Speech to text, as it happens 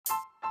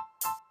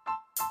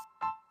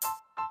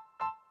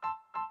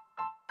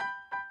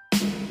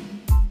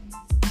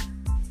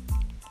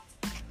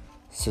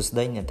សួស្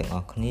តីអ្នកទាំងអ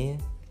ស់គ្នា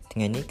ថ្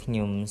ងៃនេះខ្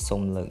ញុំសូ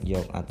មលើកយ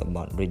កអត្ថប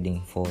ទ Reading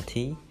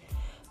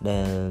 40 ដែ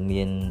ល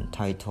មាន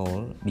title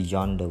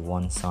Beyond the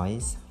One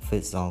Size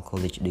Fits All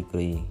College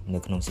Degree នៅ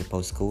ក្នុងសៀវភៅ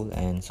School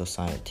and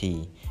Society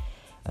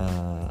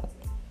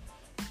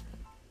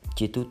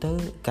ជាទូទៅ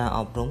ការអ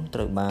ប់រំត្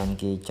រូវបាន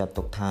គេចាត់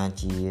ទុកថា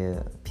ជា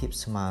ភាព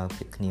ស្មើ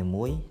ភាពគ្នា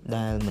មួយ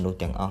ដែលមនុស្ស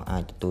ទាំងអស់អា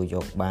ចទទួលយ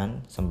កបាន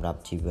សម្រាប់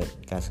ជីវិត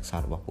ការសិក្សា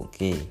របស់ពួក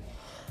គេ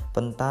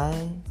ប៉ុន្តែ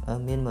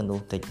មានមនុ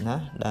ស្សតិចណា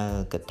ស់ដែល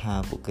គិតថា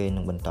ពួកគេនឹ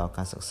ងបន្ត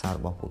ការសិក្សារ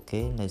បស់ពួក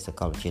គេនៅសា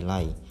កលវិទ្យាល័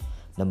យ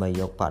ដើម្បី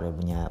យកបរិ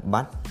ញ្ញាប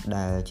ត្រ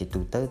ដែលជាទូ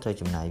ទៅត្រូវ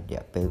ចំណាយរ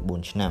យៈពេល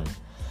4ឆ្នាំ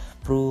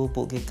ព្រោះ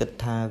ពួកគេគិត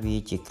ថាវា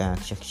ជាការ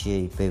ខ្ជះខ្ជាយ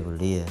ពេលវេ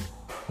លា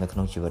នៅក្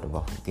នុងជីវិតរប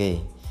ស់ពួកគេ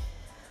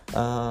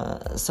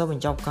សិស្សប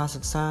ញ្ចប់ការ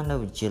សិក្សានៅ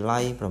វិទ្យាល័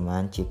យប្រមា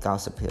ណជា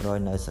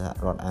 90% នៅសហ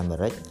រដ្ឋអាមេ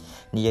រិក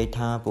និយាយ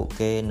ថាពួក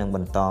គេនឹងប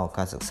ន្ត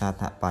ការសិក្សា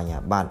ថ្នាក់បរិញ្ញា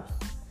បត្រ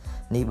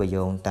នេះបើ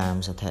យោងតាម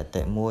ស្ថិ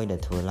តិមួយដែល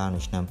ធ្វើឡើង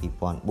នៅឆ្នាំ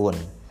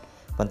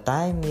2004ប៉ុន្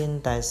តែមាន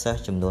តែសិស្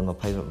សចំនួន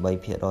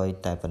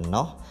 28% តែប៉ុណ្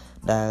ណោះ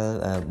ដែល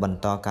បន្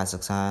តការសិ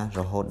ក្សា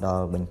រហូតដ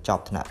ល់បញ្ច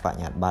ប់ថ្នាក់បរិ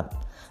ញ្ញាបត្រ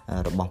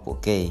របស់ពួក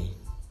គេ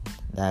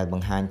ដែលប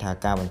ង្ហាញថា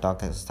ការបន្ត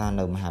ការសិក្សា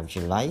នៅមហាវិទ្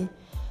យាល័យ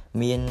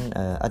មាន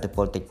ឥទ្ធិព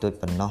លតិចតួច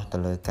ប៉ុណ្ណោះទៅ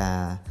លើការ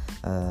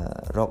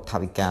រកថ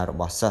វិការ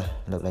បស់សិស្ស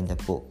លើកលែងតែ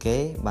ពួកគេ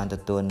បានទ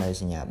ទួលនៅ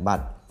សញ្ញាប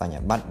ត្របរិញ្ញា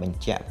បត្របញ្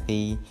ជាក់ពី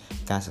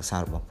ការសិក្សា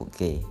របស់ពួក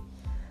គេ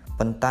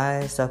ប៉ុន្តែ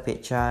សិស្សភាគ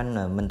ច្រើន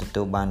មិនទ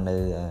ទួលបាននៅ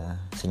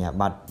សញ្ញា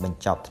បត្របញ្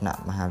ចប់ថ្នាក់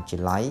មហាវិទ្យា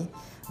ល័យ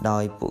ដោ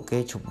យពួកគេ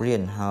ឈប់រៀ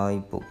នហើយ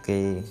ពួកគេ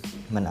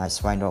មិនអាច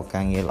ស្វែងរក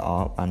ការងារល្អ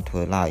បានធ្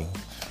វើឡើយ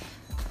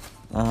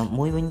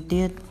មួយវិញ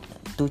ទៀត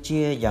ទោះជា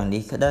យ៉ាង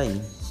នេះក្តី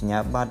សញ្ញា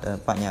បត្រ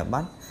បរិញ្ញាប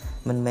ត្រ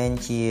មិនមែន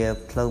ជា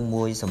ផ្លូវ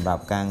មួយសម្រា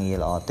ប់ការងារ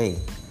ល្អទេ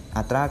អ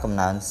ត្រាកំ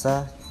ណើនសិ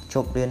ស្សជ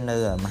ប់រៀននៅ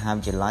មហា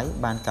វិទ្យាល័យ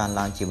បានកើន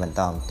ឡើងជាបន្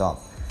តបន្ទាប់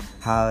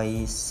ហើយ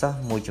សិស្ស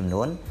មួយចំ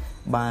នួន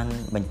បាន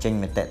បញ្ចេញ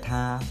មតិ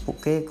ថាពួក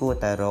គេគួរ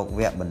តែរក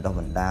វគ្គបណ្ដុះ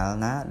បណ្ដាល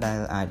ណាដែល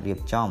អាចរៀប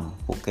ចំ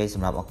ពួកគេស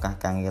ម្រាប់ឱកាស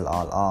ការងារល្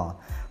អៗ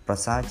ប្រ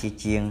សើរ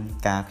ជាង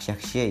ការខ្ជះ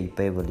ខ្ជាយ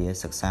ពេលវេលា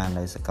សិក្សា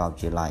នៅសាកលវិ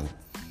ទ្យាល័យ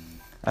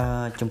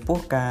ចំពោះ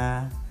ការ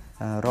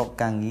រក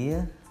ការងារ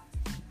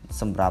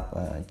សម្រាប់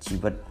ជី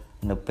វិត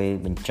នៅពេល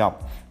បញ្ចប់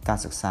ការ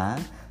សិក្សា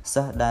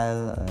សិស្សដែល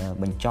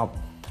បញ្ចប់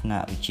ថ្នា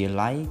ក់វិទ្យា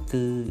ល័យ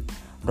គឺ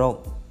រក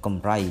ក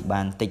ម្រៃ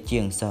បានតិចជា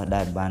ងសិស្ស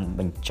ដែលបាន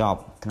បញ្ចប់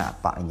ថ្នាក់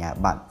បរិញ្ញា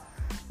បត្រ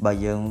បើ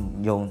យើង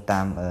យោង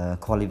តាម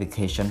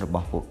qualification រប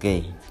ស់ពួកគេ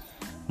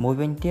មួយ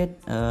វិញទៀត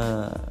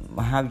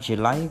មហាវិទ្យា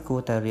ល័យគួ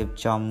រតែរៀប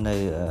ចំនៅ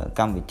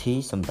កម្មវិធី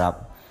សម្រាប់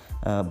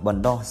ប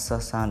ណ្ដុះសិ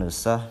ស្សានុ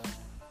សិស្ស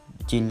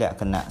ជាលក្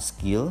ខណៈ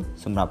skill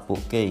សម្រាប់ពួក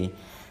គេ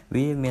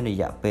វាមានរ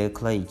យៈពេល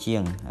ខ្លីជា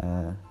ង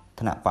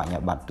ថ្នាក់បរិញ្ញា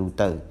បត្រទូ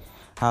ទៅ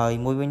ហើយ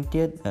មួយវិញ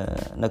ទៀត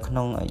នៅក្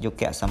នុងយុ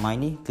គសម័យ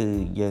នេះគឺ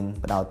យើង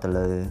ផ្ដោតទៅ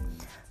លើ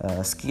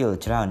skill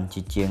ច្រើន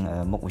ជាង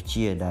មុខវិជ្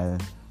ជាដែល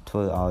ធ្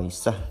វើឲ្យ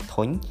សិស្ស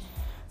ធុញ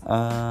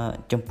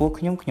ចំពោះ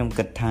ខ្ញុំ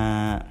គិតថា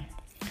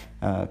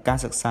ការ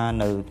សិក្សា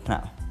នៅថ្នា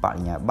ក់បរិ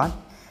ញ្ញាបត្រ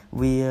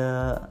វា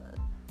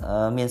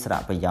មានសា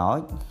រៈប្រយោជ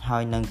ន៍ហើ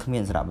យនឹងគ្មា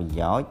នសារៈប្រ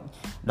យោជន៍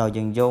ដោយ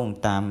យើងយោង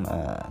តាម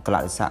ក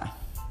លៈទេសៈ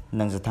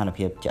និងស្ថាន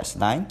ភាពជាក់ស្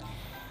ដែង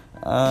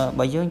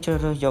បើយើងជ្រើស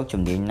រើសយក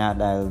ជំនាញណា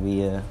ដែលវា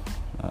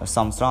ស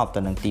មស្របទៅ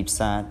នឹងទីផ្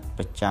សារ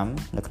ប្រចាំ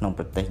នៅក្នុង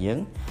ប្រទេសយើង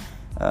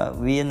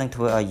វានឹង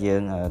ធ្វើឲ្យយើ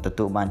ងទ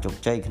ទួលបានជោគ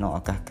ជ័យក្នុងឱ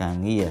កាសការ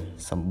ងារ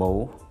សម្បូរ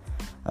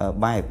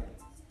បែប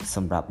ស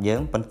ម្រាប់យើ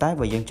ងប៉ុន្តែ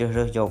បើយើងជ្រើស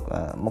រើសយក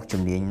មុខ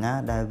ជំនាញណា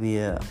ដែលវា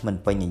មិន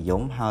ពេញនិយ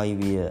មហើយ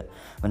វា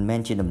មិនមែន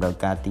ជាតម្រូវ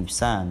ការទីផ្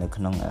សារនៅ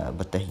ក្នុង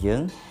ប្រទេសយើ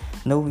ង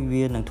នោះ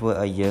វានឹងធ្វើ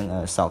ឲ្យយើង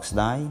សោកស្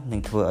ដាយនឹ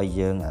ងធ្វើឲ្យ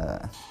យើង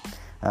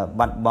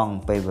បាត់បង់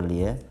ពេលវេ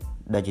លា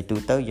ដែលជាទូ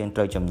ទៅយើងត្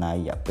រូវចំណាយ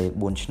រយៈពេល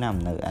4ឆ្នាំ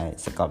នៅឯ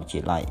សាកលវិទ្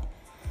យាល័យ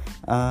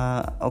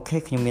អូខេ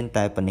ខ្ញុំមាន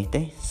តែប៉ុណ្្នេះ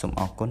ទេសូម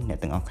អរគុណអ្នក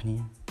ទាំងអស់គ្នា